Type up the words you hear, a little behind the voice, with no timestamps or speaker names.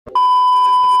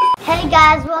Hey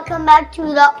guys, welcome back to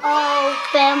the O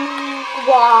Family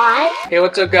Vlog. Hey,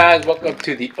 what's up guys? Welcome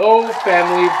to the O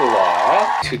Family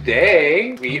Vlog.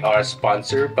 Today we are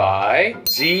sponsored by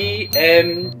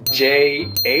ZMJH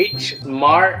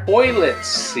Smart Toilet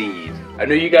Seat. I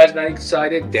know you guys are not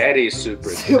excited. Daddy's super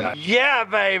excited. Yeah,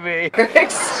 baby! We're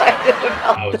excited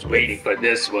about I was waiting for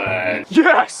this one.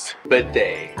 Yes!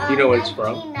 Bidet. You know where it's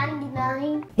from?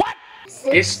 1999. What?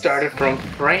 It started from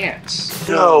France.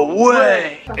 No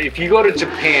way! If you go to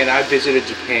Japan, I visited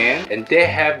Japan, and they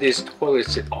have this toilet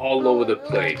seat all over the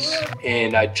place.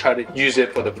 And I tried to use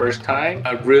it for the first time.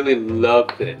 I really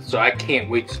loved it, so I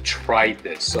can't wait to try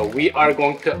this. So we are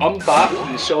going to unbox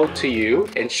and show it to you,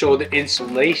 and show the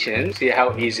installation, see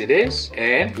how easy it is,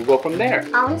 and we'll go from there.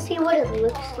 I want to see what it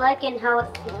looks like and how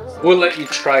it feels. We'll let you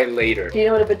try it later. Do you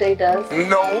know what a bidet does?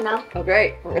 No! No. Oh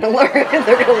great, we're gonna learn.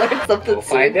 They're gonna learn something We'll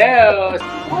soon. find out.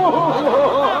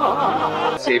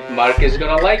 See if Mark is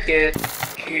gonna like it.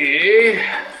 Okay.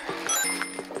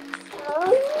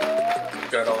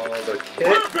 Got all the kit.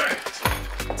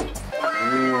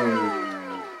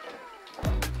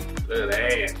 Look at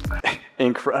that.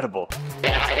 Incredible. Oh,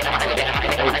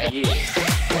 yeah.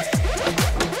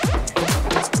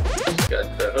 Got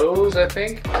the hose, I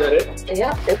think. Is that it?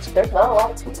 Yeah, there's not a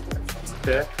lot of pieces.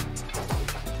 Okay.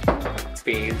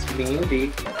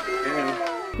 Fancy. Yeah.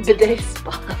 Bidet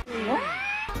spa.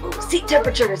 Ooh, seat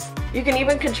temperatures. You can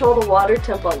even control the water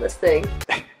temp on this thing.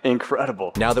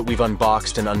 Incredible. Now that we've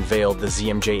unboxed and unveiled the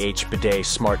ZMJH Bidet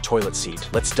Smart Toilet Seat,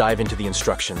 let's dive into the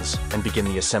instructions and begin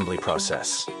the assembly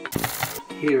process.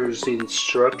 Here's the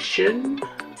instruction.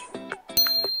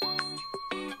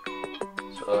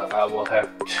 So I will have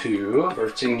two.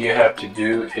 First thing you have to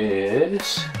do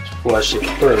is flush it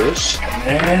first,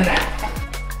 and then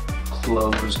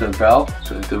close the valve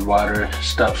so that the water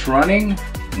stops running.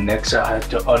 Next, I have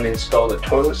to uninstall the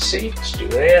toilet seat. Let's do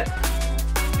that.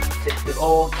 Take the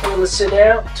old toilet seat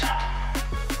out.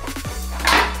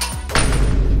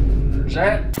 There's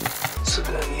that. So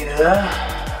then,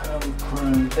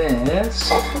 open this.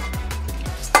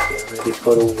 Get ready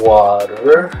for the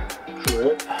water.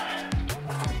 Drip.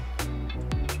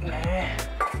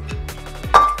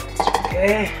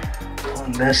 Okay.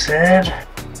 On this end.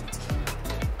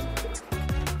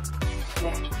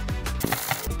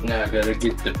 Now I gotta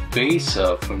get the base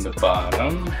up from the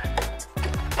bottom.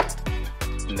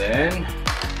 And then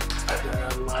I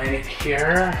gotta line it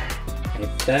here.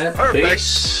 Like that. Perfect.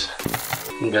 Base.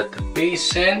 We got the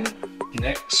base in.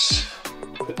 Next,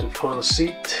 put the toilet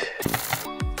seat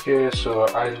here. So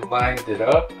I lined it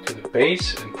up to the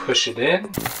base and push it in.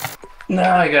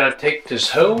 Now I gotta take this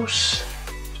hose.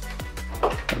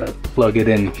 I'm gonna plug it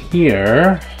in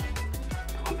here.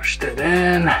 Push that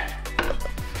in.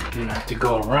 You have to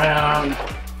go around,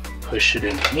 push it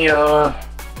in here.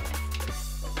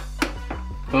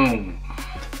 Boom.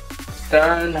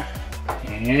 Done.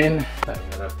 And I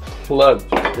gotta plug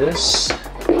this.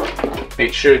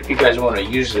 Make sure if you guys want to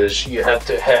use this, you have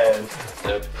to have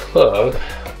the plug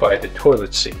by the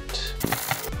toilet seat.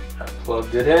 I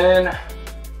plugged it in.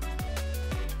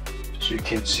 As you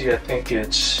can see, I think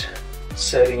it's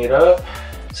setting it up.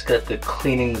 It's got the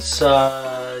cleaning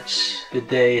massage,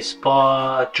 bidet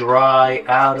spa, dry,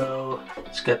 auto.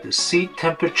 It's got the seat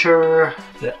temperature,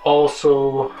 and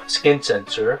also skin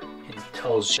sensor. It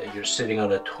tells you that you're sitting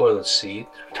on a toilet seat.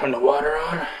 Turn the water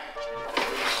on.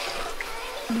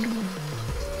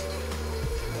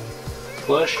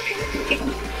 Flush.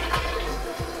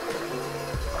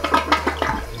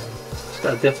 It's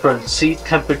got different seat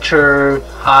temperature,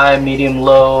 high, medium,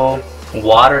 low,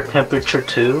 water temperature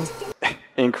too.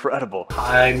 Incredible.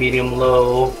 High, medium,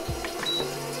 low.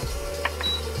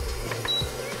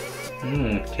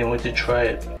 Can't wait to try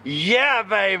it. Yeah,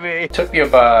 baby! It took me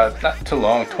about, not too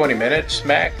long, 20 minutes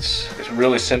max. It's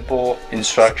really simple.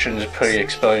 Instructions are pretty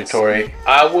explanatory.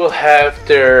 I will have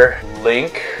their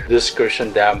link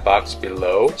description down box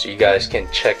below so you guys can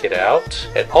check it out.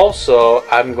 And also,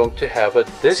 I'm going to have a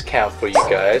discount for you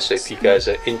guys if you guys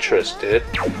are interested.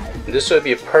 This would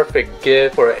be a perfect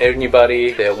gift for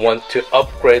anybody that want to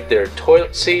upgrade their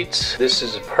toilet seats. This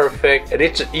is perfect, and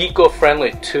it's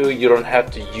eco-friendly too. You don't have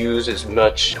to use as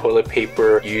much toilet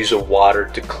paper. You use water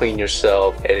to clean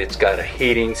yourself, and it's got a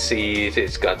heating seat.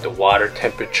 It's got the water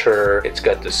temperature. It's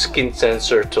got the skin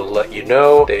sensor to let you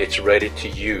know that it's ready to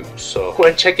use. So go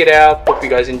and check it out. Hope you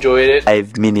guys enjoyed it.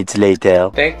 5 minutes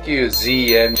later. Thank you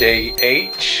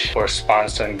ZMJH for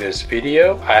sponsoring this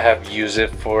video. I have used it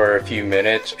for a few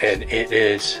minutes and it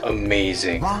is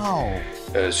amazing. Wow!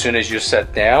 As soon as you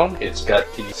set down, it's got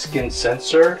the skin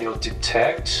sensor. It'll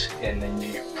detect, and then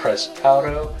you press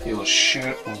auto. It will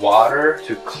shoot water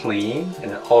to clean,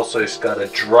 and also it's got a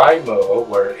dry mode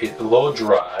where it blow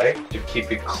dry to keep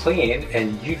it clean,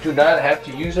 and you do not have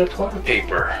to use a toilet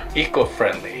paper.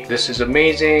 Eco-friendly. This is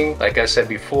amazing. Like I said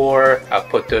before, I'll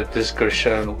put the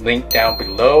description link down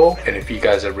below, and if you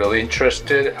guys are really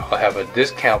interested, I'll have a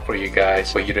discount for you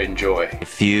guys for you to enjoy. A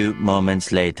few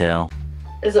moments later.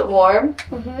 Is it warm?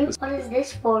 What is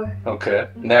this for? Okay,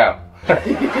 now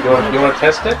you want to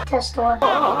test it? Test one.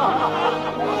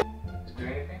 Do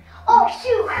anything? Oh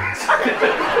shoot!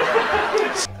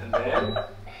 And then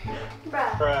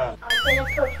Bruh. I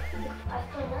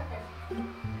put nothing.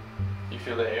 you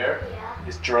feel the air? Yeah.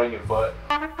 It's drawing your butt.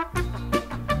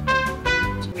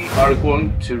 We are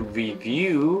going to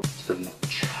review some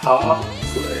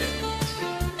chocolate.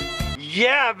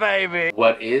 Yeah, baby.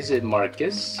 What is it,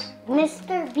 Marcus?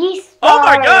 Mr. Beast. Oh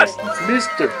my gosh!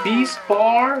 Mr. Beast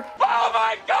bar? Oh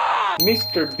my god!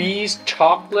 Mr. Beast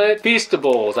chocolate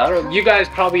feastables. I don't. You guys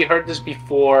probably heard this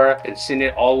before and seen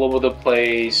it all over the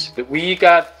place. But we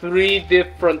got 3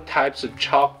 different types of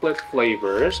chocolate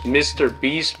flavors: Mr.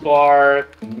 Beast bar,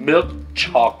 milk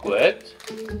chocolate,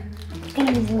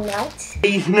 These nuts.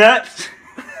 These nuts.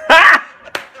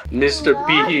 Mr.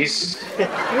 Beast.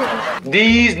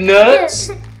 These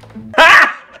nuts.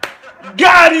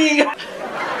 Got him!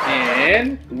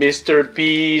 And Mr.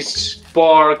 Beast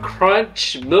bar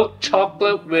crunch milk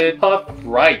chocolate with puffed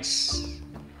rice.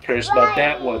 Curious about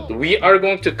that one. We are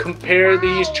going to compare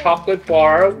these chocolate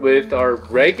bar with our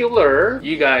regular,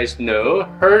 you guys know,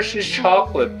 Hershey's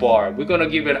chocolate bar. We're gonna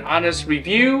give an honest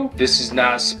review. This is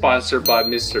not sponsored by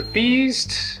Mr.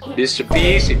 Beast. Mr.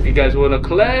 Beast, if you guys wanna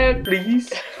collab,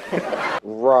 please.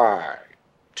 Right.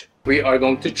 We are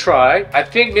going to try. I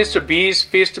think Mr.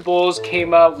 Beast Feastables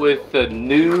came out with the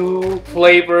new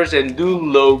flavors and new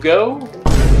logo.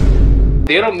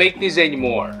 They don't make these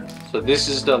anymore. So this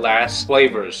is the last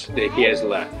flavors that he has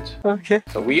left. Okay.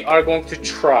 So we are going to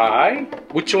try.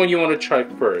 Which one you want to try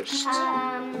first?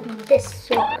 This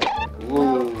one.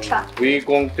 Ooh, chocolate. we're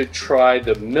going to try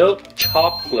the milk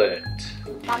chocolate.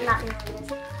 I'm not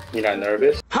nervous. You're not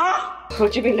nervous?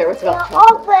 Would you be nervous about?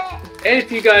 Open. And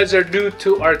if you guys are new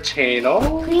to our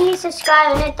channel, Please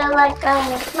subscribe and hit the like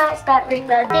button and smash that ring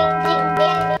bell.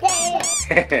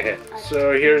 Ding, ding, ding, ding.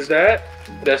 so here's that.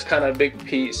 That's kind of a big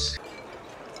piece.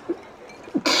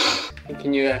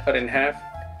 Can you cut it in half?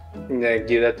 And then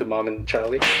give that to Mom and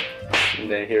Charlie. And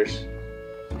then here's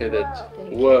that.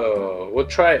 Whoa, we'll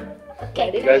try it.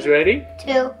 Okay, You guys ready?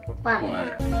 2,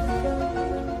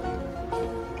 1.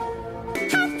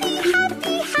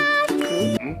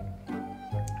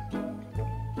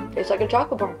 It's like a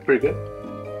chocolate bar. Pretty good.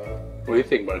 What do you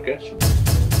think, Marcus?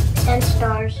 10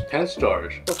 stars. 10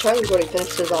 stars. Well, Charlie's already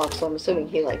finished his off, so I'm assuming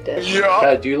he liked it.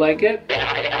 Do you like it?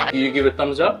 Do you give it a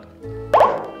thumbs up?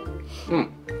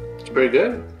 It's pretty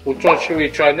good. Which one should we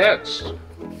try next?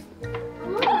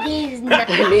 These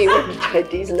nuts. I knew you wouldn't try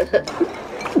these nuts.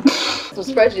 I'm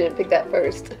surprised you didn't pick that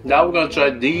first. Now we're gonna try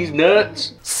these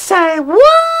nuts. Say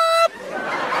what?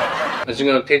 Is it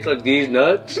gonna taste like these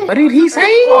nuts? What did he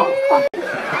say?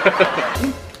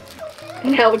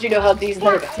 And how would you know how these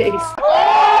nuts taste?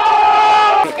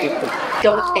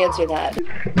 Don't answer that.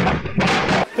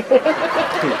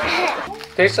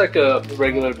 Tastes like a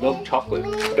regular milk chocolate,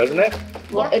 doesn't it?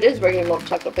 Well, it is regular milk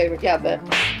chocolate flavored, yeah, but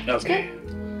Okay.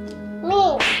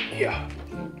 Me. Yeah.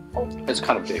 It's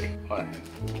kind of big. Alright.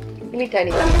 give me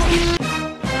tiny ones.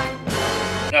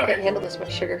 Can't Okay. handle this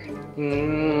much sugar.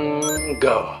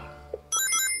 Go.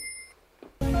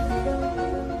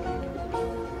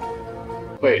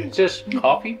 Wait, it's just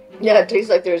coffee? Yeah, it tastes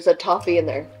like there's a toffee in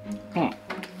there.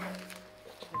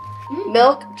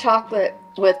 Milk chocolate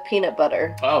with peanut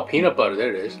butter. Oh, peanut butter,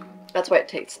 there it is. That's why it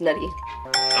tastes nutty.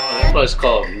 Oh, that's why it's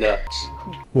called nuts.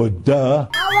 Well, duh.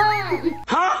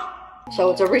 So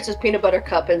it's a Reese's peanut butter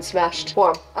cup in smashed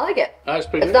form. I like it. That's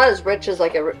pretty It's good. not as rich as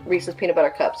like a Reese's peanut butter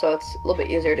cup, so it's a little bit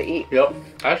easier to eat. Yep.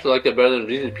 I actually like that better than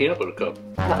Reese's peanut butter cup.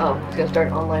 Uh-oh, it's gonna start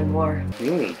an online war.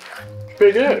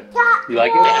 Pretty good. You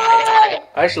like it? I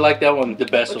actually like that one the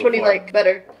best. Which so one do you far. like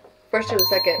better? First or the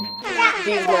second?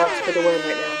 These nuts for the win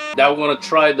right now. Now we're gonna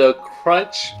try the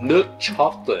crunch milk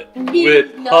chocolate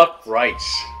with puffed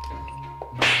rice.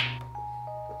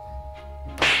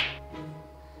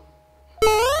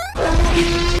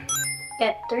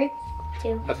 Okay, 3,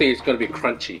 2, I think it's gonna be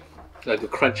crunchy, like a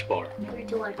crunch bar. 3,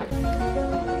 2, 1.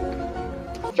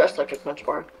 Just like a crunch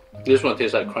bar. This one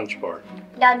tastes like Crunch Bar.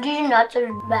 Yeah, these nuts are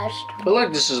the best. I feel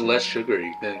like this is less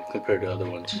sugary than compared to other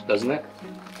ones, doesn't it?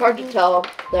 Hard to tell,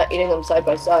 not eating them side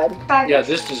by side. Yeah,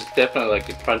 this is definitely like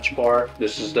the Crunch Bar.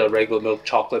 This is the regular milk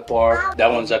chocolate bar.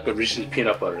 That one's like a Reese's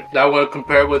peanut butter. That one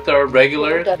compared with our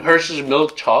regular Hershey's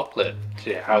milk chocolate.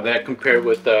 See how that compared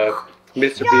with the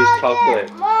Mr. Beast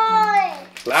chocolate.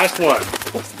 Last one.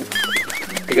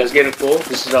 You guys getting full?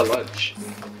 This is our lunch.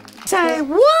 Say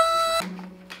what?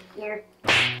 Here.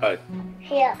 Alright,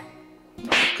 Here.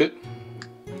 good.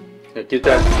 Yeah, get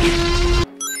that.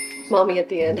 Mommy at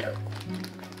the end.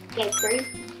 Okay, 3.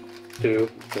 2,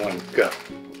 1, go.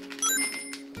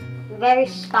 Very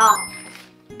soft.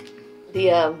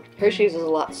 The Hershey's is a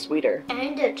lot sweeter.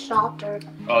 And it's softer.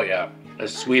 Oh yeah,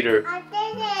 it's sweeter. I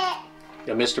did it.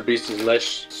 Yeah, Mr. Beast is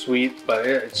less sweet, but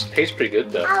it tastes pretty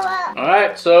good though.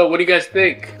 Alright, so what do you guys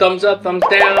think? Thumbs up, thumbs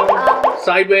down,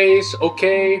 sideways,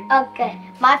 okay? Okay.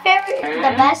 My favorite,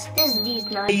 the best is these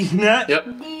nuts. These nuts. Yep,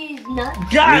 These nuts.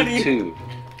 Got me it. too.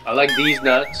 I like these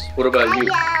nuts. What about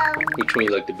you? Which one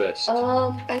you like the best?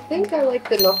 I think I like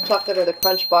the milk chocolate or the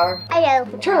Crunch Bar. Hello.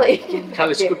 Charlie.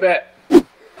 Tally, scoot back.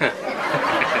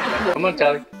 Come on,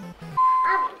 Tally.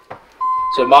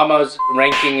 So Mama's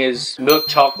ranking is milk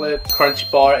chocolate, Crunch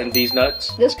Bar, and these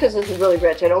nuts. Just because this is really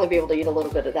rich, I'd only be able to eat a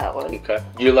little bit of that one. Okay.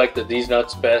 You like the these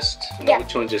nuts best? Yeah.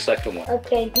 Which one's your second one?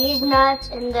 Okay, these nuts,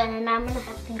 and then I'm gonna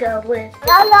have to go with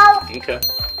Lolo. Okay.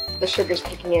 The sugar's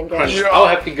kicking in, Crunch. guys. I'll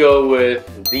have to go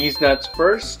with these nuts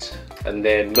first, and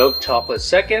then milk chocolate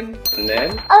second, and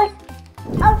then Oh,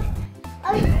 oh,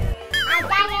 oh. I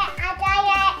got it.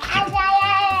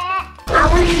 I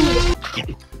want to eat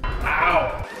it.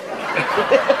 ow!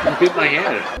 You bit my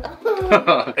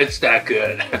hand. It's that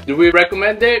good. Do we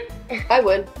recommend it? I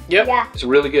would. Yep. Yeah. It's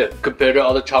really good. Compared to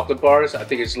other chocolate bars, I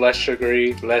think it's less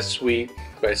sugary, less sweet,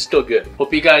 but it's still good.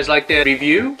 Hope you guys like that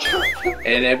review,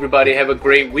 and everybody have a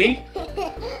great week.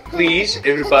 Please,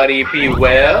 everybody be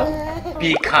well,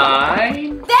 be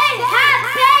kind.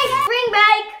 Fantastic spring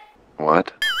break.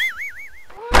 What?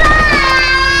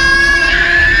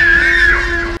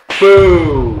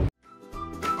 Boom!